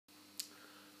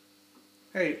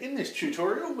Hey, in this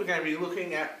tutorial we're going to be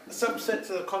looking at subsets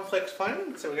of the complex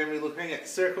plane. So we're going to be looking at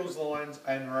circles, lines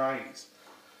and rays.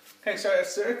 Okay, so our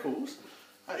circles,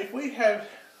 if we have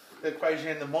the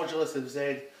equation the modulus of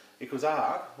z equals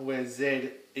r, where z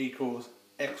equals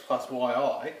x plus yi,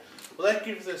 well that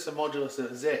gives us a modulus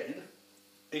of z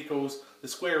equals the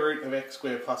square root of x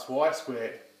squared plus y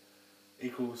squared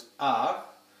equals r.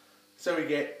 So we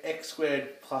get x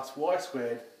squared plus y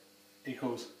squared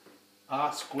equals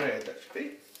r squared, that should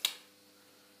be.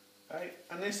 Okay,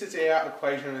 and this is our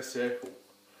equation of a circle.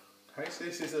 Okay, so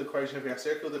this is the equation of our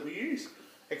circle that we use.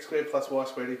 X squared plus y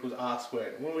squared equals r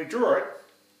squared. When we draw it,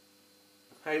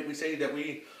 okay, we see that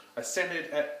we are centered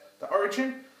at the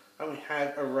origin and we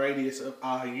have a radius of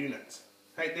r units.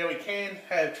 Okay, now we can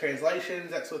have translations,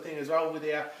 that sort of thing as well with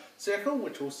our circle,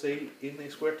 which we'll see in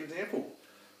this worked example.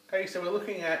 Okay, so we're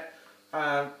looking at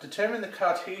determine the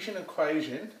Cartesian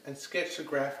equation and sketch the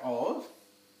graph of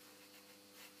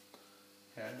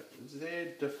z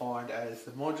defined as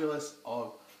the modulus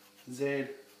of z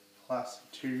plus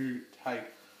 2 take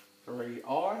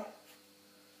 3i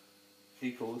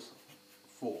equals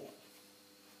 4.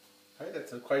 Okay,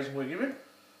 that's the equation we're given.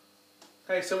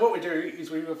 Okay, so what we do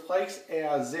is we replace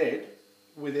our z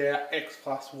with our x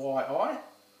plus yi.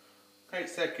 Okay,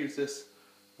 so that gives us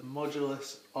the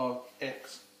modulus of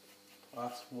x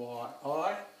plus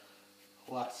yi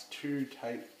plus 2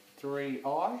 take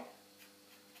 3i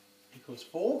equals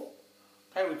 4.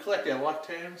 Okay, we collect our like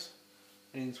terms,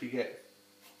 means we get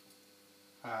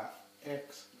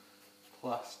x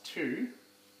plus 2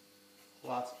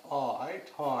 plus I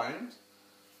times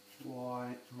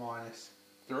y minus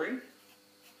 3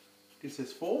 gives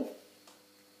us 4.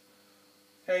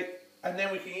 Okay, and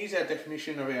then we can use our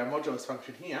definition of our modulus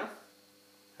function here,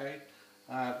 okay,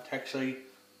 to actually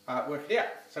work it out.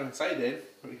 So we can say then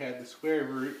we had the square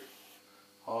root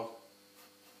of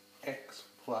x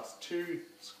plus 2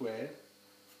 squared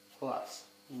plus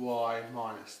y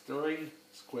minus 3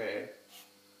 squared,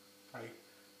 okay,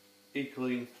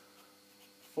 equaling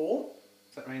 4.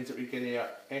 So that means that we get our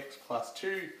x plus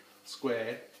 2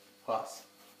 squared plus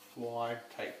y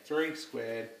take 3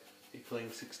 squared equaling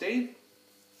 16.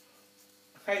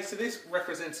 Okay, so this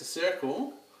represents a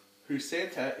circle whose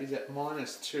centre is at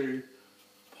minus 2,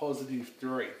 positive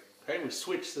 3. Okay, we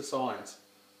switch the signs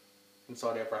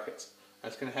inside our brackets.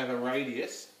 And it's going to have a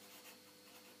radius,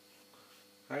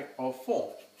 okay, of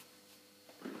 4.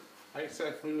 Okay, so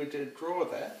if we were to draw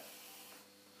that,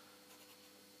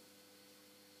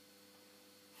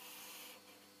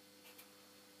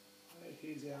 okay,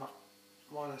 here's our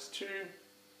minus 2,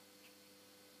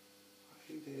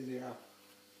 okay, there's our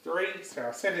 3, so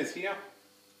our centre's here.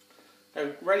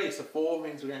 Okay, radius of 4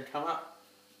 means we're going to come up.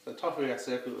 So the top of our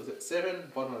circle is at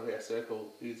 7, bottom of our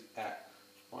circle is at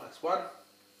minus 1.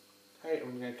 Okay,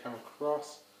 and we're going to come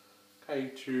across, okay,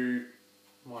 to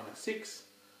minus 6,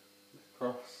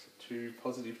 across to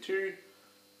positive 2.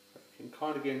 So you can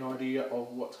kind of get an idea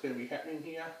of what's going to be happening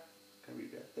here. It's going to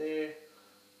be about there,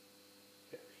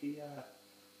 about here,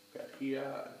 about here,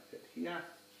 and about here.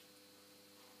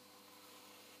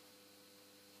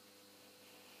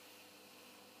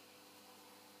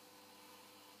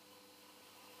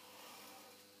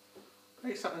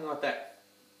 Okay, something like that.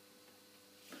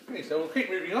 Okay, so we'll keep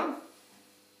moving on.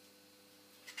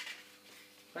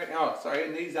 Right, oh, sorry,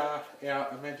 and these are our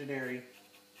imaginary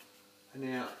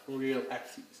and our real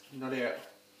axes, not our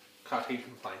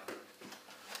Cartesian plane.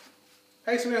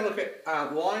 Okay, so we're going to look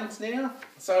at lines now.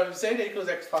 So if z equals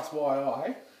x plus yi,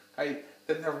 okay,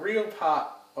 then the real part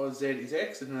of z is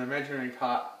x and the imaginary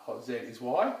part of z is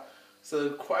y. So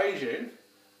the equation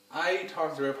a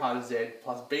times the real part of z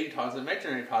plus b times the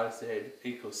imaginary part of z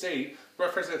equals c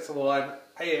represents the line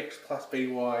ax plus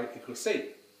by equals c.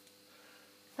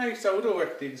 Okay, so we'll do a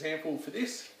worked example for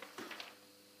this.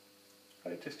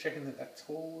 Okay, just checking that that's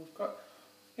all we've got.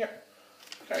 Yep.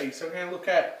 Okay, so we're going to look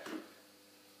at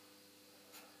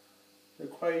the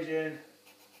equation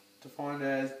defined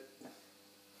as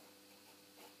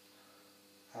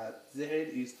z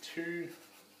is 2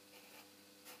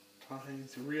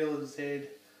 times the real of z,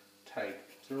 take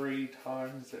 3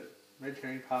 times the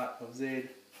imaginary part of z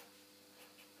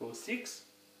equals 6.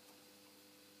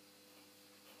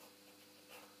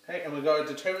 Okay, and we're going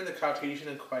to determine the Cartesian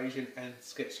equation and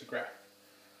sketch the graph.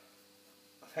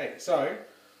 Okay, so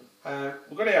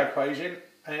we've got our equation,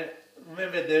 and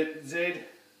remember that z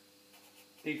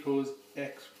equals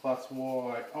x plus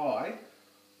yi.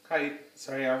 Okay,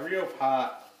 so our real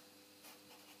part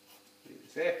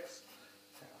is x,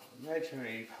 our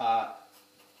imaginary part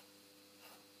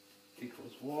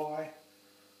equals y.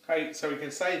 Okay, so we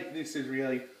can say this is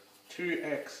really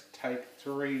 2x take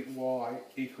 3y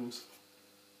equals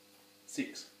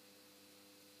 6.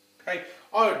 Okay,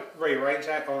 I would rearrange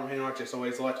that. I just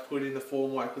always like to put in the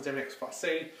form y equals mx plus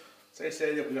c. So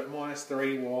instead that we've got minus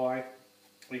 3y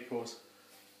equals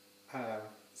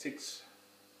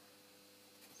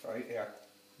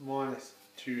minus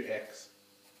 2x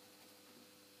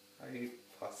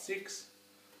plus 6.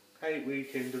 Okay, we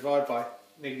can divide by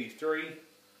negative 3. So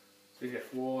we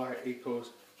get y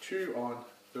equals 2 on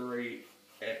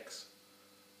 3x.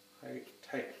 Okay,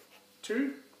 take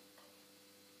 2.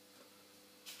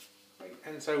 Okay,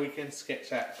 and so we can sketch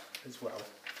that as well.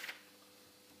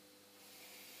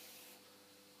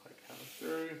 Come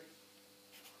through.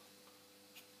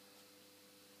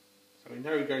 So we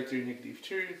know we go through negative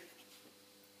 2.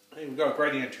 And we've got a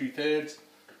gradient 2/3,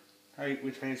 okay,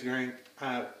 which means we're going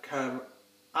to come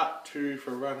up 2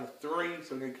 for a run of 3.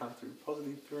 So we're going to come through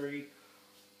positive 3.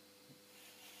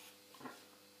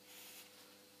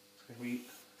 It's going to be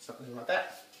something like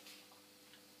that.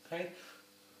 Okay.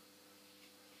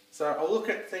 So I'll look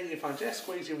at thinking if I just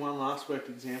squeeze in one last worked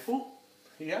example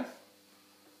here,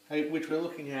 okay, which we're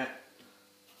looking at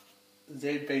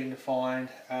z being defined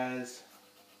as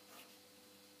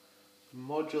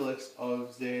modulus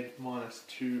of z minus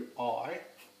 2I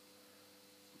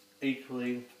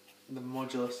equaling the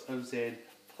modulus of z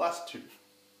plus 2.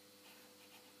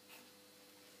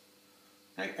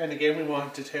 Okay, and again we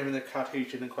want to determine the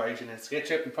Cartesian equation and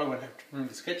sketch it. We probably won't have to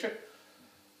remember to sketch it.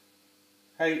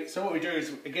 Okay, so what we do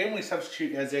is, again, we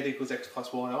substitute our z equals x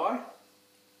plus yi.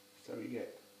 So we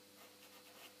get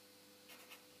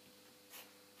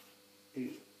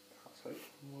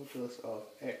modulus of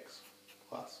x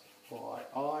plus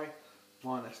yi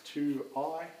minus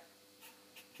 2I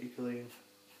equaling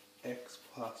x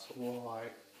plus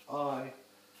yi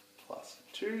plus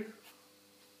 2.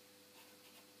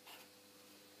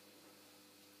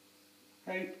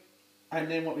 Okay, and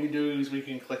then what we do is we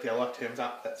can collect our like terms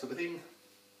up, that sort of thing.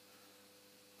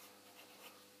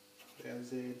 Our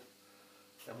z,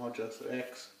 our modulus of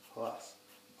x plus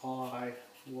y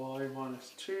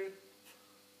minus 2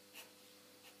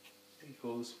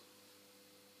 equals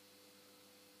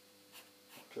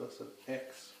modulus of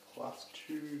x plus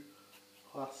 2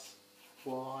 plus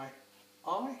yi.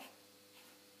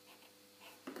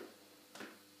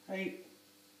 Okay.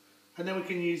 And then we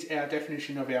can use our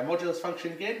definition of our modulus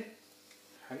function again.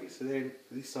 Okay, so then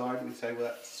for this side we say, well,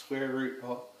 that's square root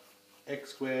of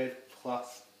x squared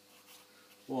plus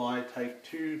y take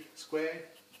 2 squared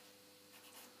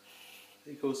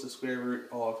equals the square root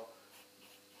of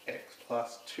x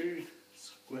plus 2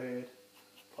 squared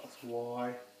plus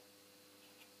y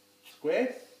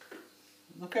squared.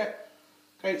 Okay,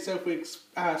 so if we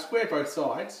square both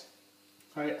sides,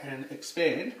 okay, and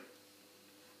expand,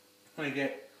 we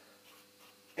get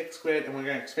x squared, and we're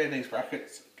going to expand these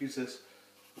brackets, it gives us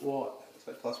y,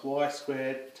 so plus y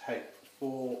squared take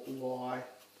 4y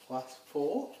plus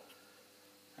 4,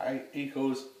 okay,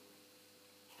 equals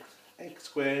x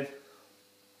squared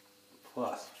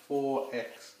plus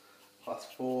 4x plus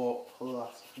 4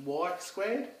 plus y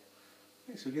squared.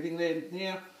 Okay, so we're getting there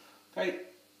now. Okay,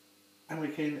 and we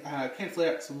can cancel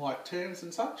out some like terms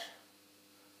and such.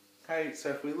 Okay, so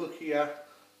if we look here,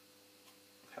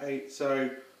 okay, so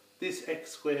this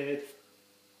x squared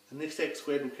and this x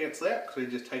squared will cancel out because we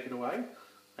can just take it away.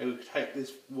 Okay, we could take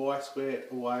this y squared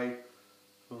away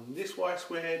from this y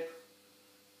squared.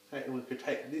 Okay, and we could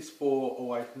take this 4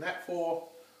 away from that 4.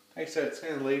 Okay, so it's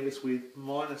going to leave us with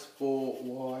minus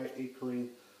 4y equaling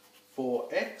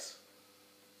 4x.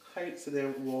 Okay, so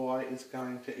then y is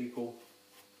going to equal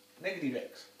negative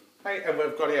x. Okay, and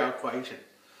we've got our equation.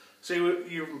 So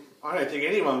I don't think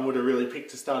anyone would have really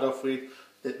picked to start off with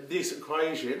that this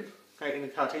equation, okay, in the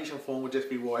Cartesian form would just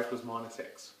be y equals minus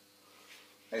x.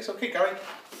 Okay, so I'll keep going.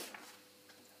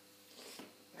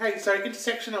 Okay, so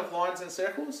intersection of lines and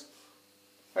circles.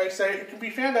 Okay, so it can be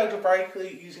found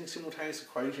algebraically using simultaneous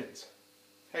equations.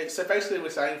 Okay, so basically we're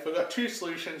saying if we've got two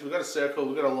solutions, we've got a circle,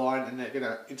 we've got a line, and they're going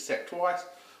to intersect twice.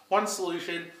 One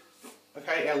solution,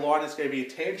 okay, our line is going to be a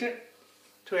tangent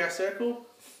to our circle,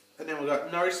 and then we've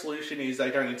got no solution is they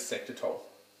don't intersect at all.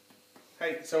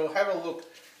 Okay, so we'll have a look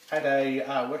at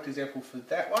a worked example for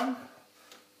that one.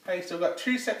 Okay, so we've got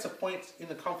two sets of points in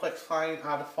the complex plane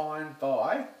are defined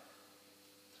by,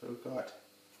 so we've got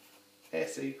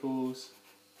S equals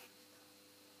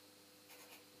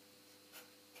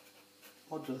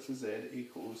modulus of z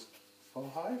equals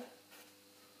 5.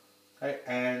 Okay,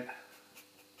 and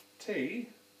t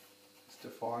is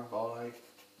defined by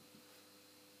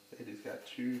z is got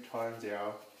 2 times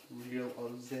our real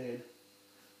of z,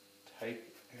 take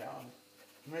our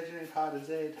imaginary part of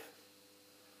z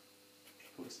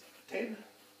equals 10.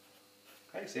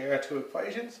 Okay, so there are two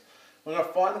equations. We're going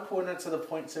to find the coordinates of the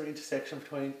points of intersection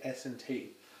between S and T.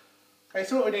 Okay,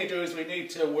 so what we need to do is we need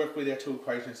to work with our two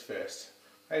equations first.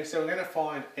 Okay, so we're going to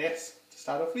find S to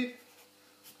start off with.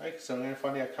 Okay, so we're going to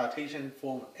find our Cartesian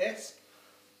form S.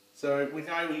 So we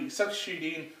know we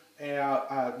substitute in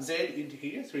our Z into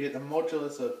here, so we get the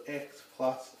modulus of X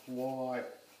plus Y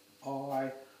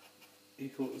I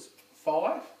equals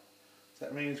 5. So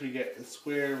that means we get the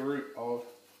square root of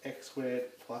X squared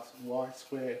plus Y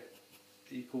squared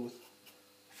equals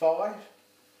 5.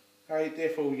 Okay,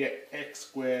 therefore we get X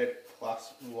squared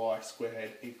plus Y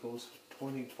squared equals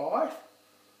 25.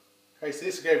 Okay, so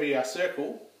this is going to be our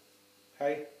circle.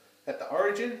 Okay, at the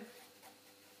origin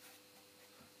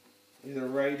is a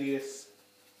radius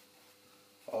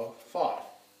of 5.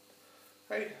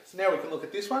 Okay, so now we can look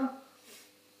at this one.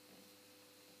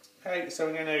 Okay, so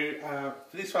we're going to,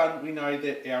 for this one we know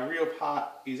that our real part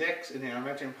is X and our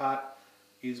imaginary part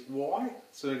is Y.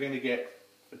 So we're going to get,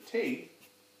 for T,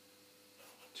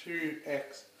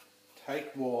 2X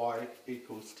take Y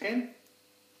equals 10.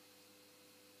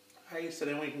 Okay, so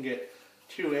then we can get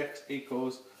 2X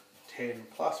equals 10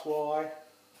 plus Y.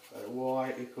 So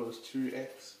Y equals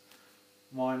 2X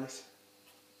minus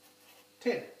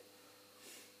 10.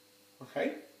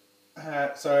 Okay,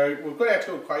 so we've got our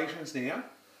two equations now,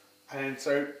 and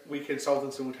so we can solve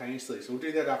them simultaneously. So we'll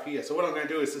do that up here. So what I'm going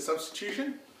to do is the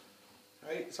substitution.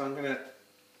 Okay, so I'm going to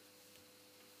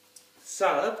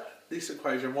sub this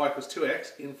equation y equals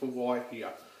 2x in for y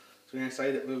here. So we're going to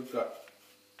say that we've got,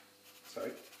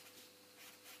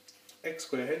 x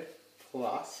squared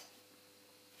plus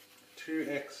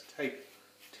 2x take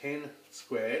 10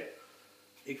 squared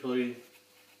equaling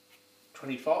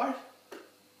 25.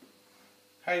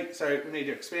 Okay, so we need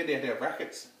to expand out our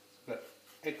brackets. So we've got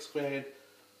x squared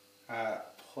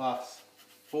plus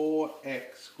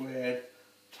 4x squared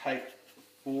take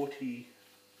 40x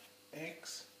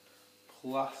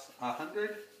plus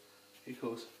 100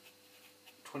 equals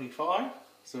 25.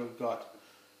 So we've got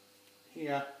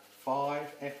here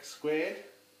 5x squared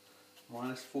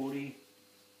minus 40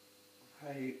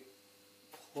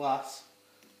 plus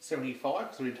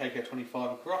 75, so we take our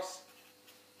 25 across,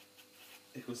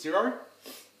 equals 0.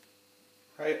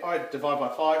 Okay, I divide by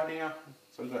 5 now,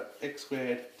 so we've got x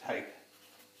squared take,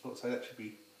 so that should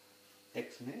be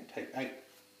x in there, take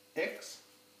 8x,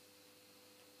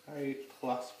 okay,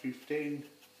 plus 15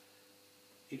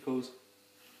 equals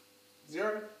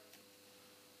 0.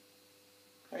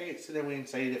 Okay, so then we can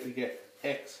say that we get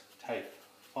x take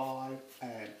 5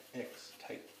 and x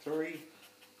take 3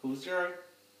 equals 0.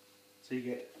 So you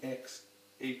get x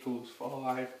equals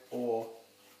 5 or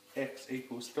x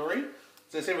equals 3.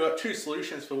 So I said we've got two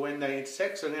solutions for when they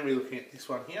intersect, so we're going to be looking at this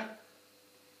one here.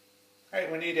 Okay,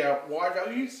 we need our y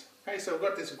values. Okay, so we've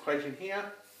got this equation here.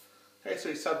 Okay, so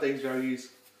we sub these values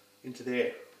into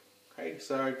there. Okay,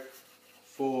 so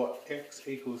for x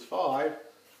equals 5,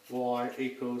 y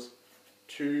equals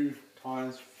 2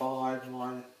 times 5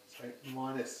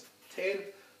 minus 10.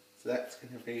 So that's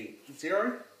going to be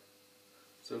 0.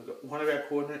 So we've got one of our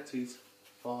coordinates is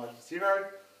 5, 0.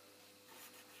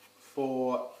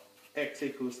 For x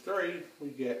equals 3, we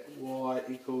get y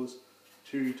equals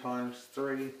 2 times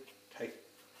 3, take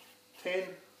 10.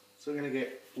 So we're going to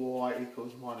get y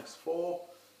equals minus 4.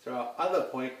 So our other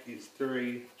point is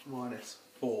 3 minus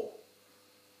 4.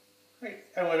 Okay,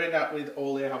 and we'll end up with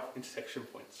all our intersection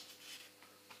points.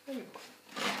 Okay.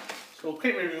 So we'll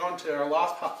keep moving on to our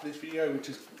last part for this video, which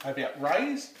is about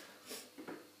rays.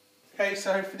 Okay,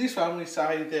 so for this one we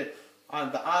say that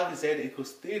the arc z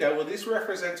equals theta. Well, this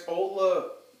represents all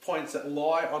the points that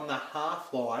lie on the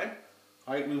half line,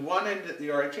 right, with one end at the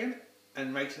origin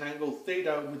and makes an angle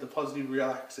theta with the positive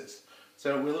real axis.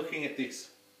 So we're looking at this.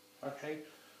 Okay,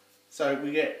 so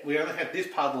we only have this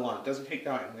part of the line, it doesn't keep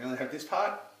going. We only have this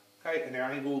part, okay, and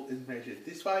our angle is measured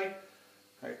this way,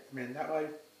 okay, and then that way,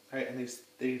 okay, and there's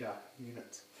theta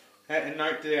units. Okay, and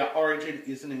note that our origin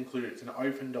isn't included, it's an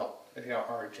open dot at our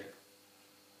origin.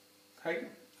 Okay,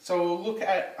 so we'll look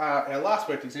at our last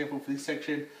worked example for this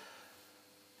section.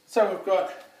 So we've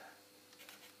got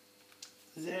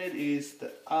Z is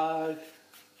the arc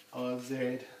of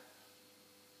Z.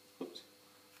 Oops.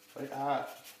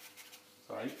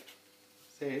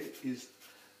 Z is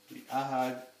the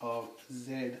arc of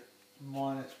Z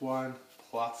minus 1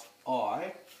 plus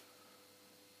I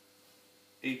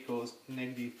equals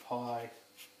negative pi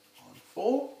on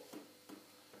 4.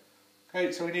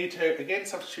 Okay, so we need to again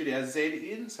substitute our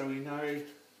Z in, so we know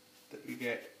that we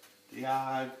get the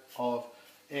arc of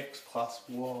x plus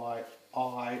y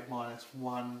I minus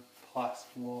 1 plus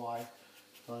y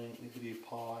equaling negative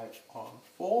pi on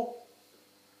 4.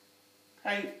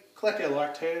 Okay, collect our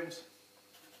like terms.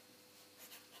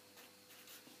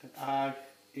 And arg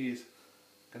is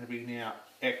going to be now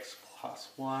x plus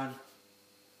 1.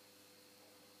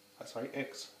 Oh, sorry,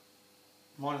 x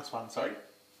minus 1, sorry.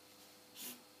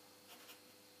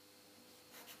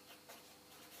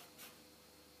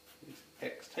 Is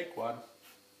x take 1.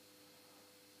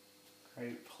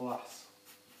 Okay, plus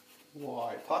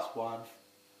y plus 1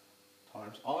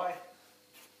 times I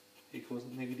equals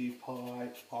negative pi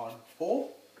on 4.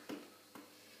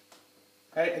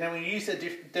 Okay, and then we use the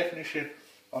definition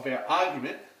of our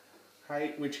argument,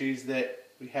 okay, which is that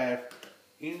we have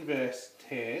inverse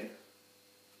tan,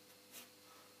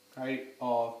 okay,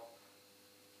 of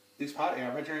this part,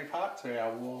 our imaginary part, so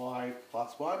our y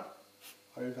plus 1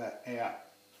 over our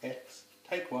x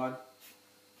take 1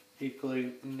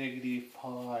 equaling negative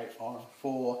pi on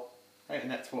 4, okay,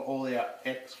 and that's for all our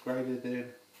x greater than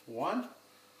 1.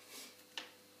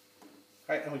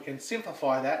 Okay, and we can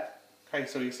simplify that. Okay,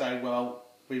 so we say, well,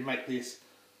 we make this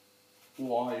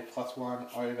y plus 1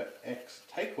 over x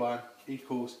take 1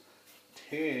 equals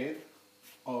tan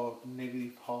of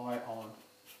negative pi on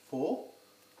 4.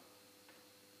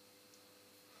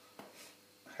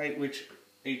 Okay, which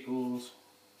equals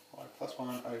y plus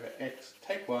 1 over x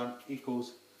take 1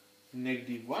 equals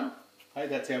negative 1. Okay,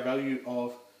 that's our value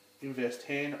of inverse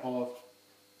tan of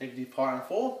negative pi on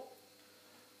 4.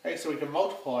 Okay, so we can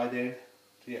multiply then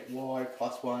to get y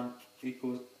plus 1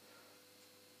 equals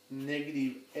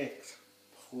negative x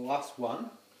plus 1,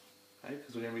 okay,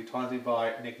 because we're going to be timesing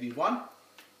by negative 1.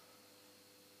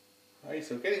 Okay,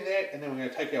 so we're getting there, and then we're going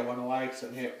to take our 1 away, so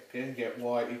we're going to get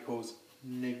y equals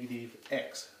negative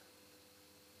x.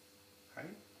 Okay,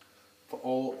 for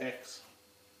all x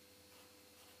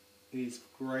is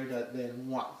greater than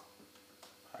 1.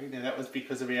 Okay, now that was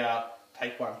because of our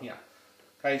take 1 here.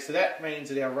 Okay, so that means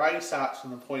that our ray starts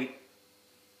from the point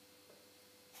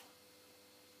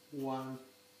 1,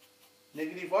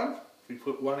 negative 1. If we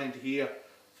put 1 into here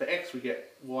for x, we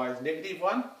get y is negative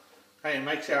 1. Okay, it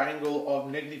makes our angle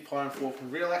of negative pi on 4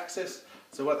 from the real axis.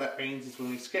 So what that means is when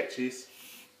we sketch this,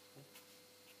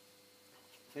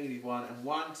 negative 1 and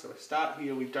 1, so we start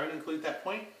here, we don't include that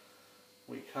point.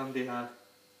 We come down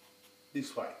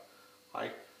this way.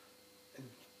 Okay, and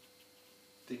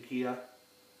think here,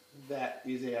 that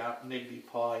is our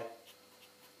negative pi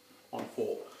on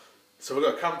 4. So we've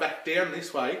got to come back down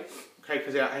this way, okay,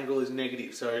 because our angle is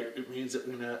negative, so it means that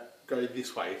we're going to go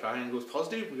this way. If our angle is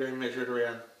positive, we're going to measure it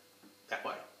around that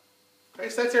way. Okay,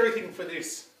 so that's everything for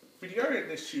this video and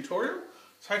this tutorial.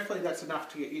 So hopefully that's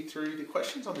enough to get you through the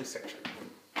questions on this section.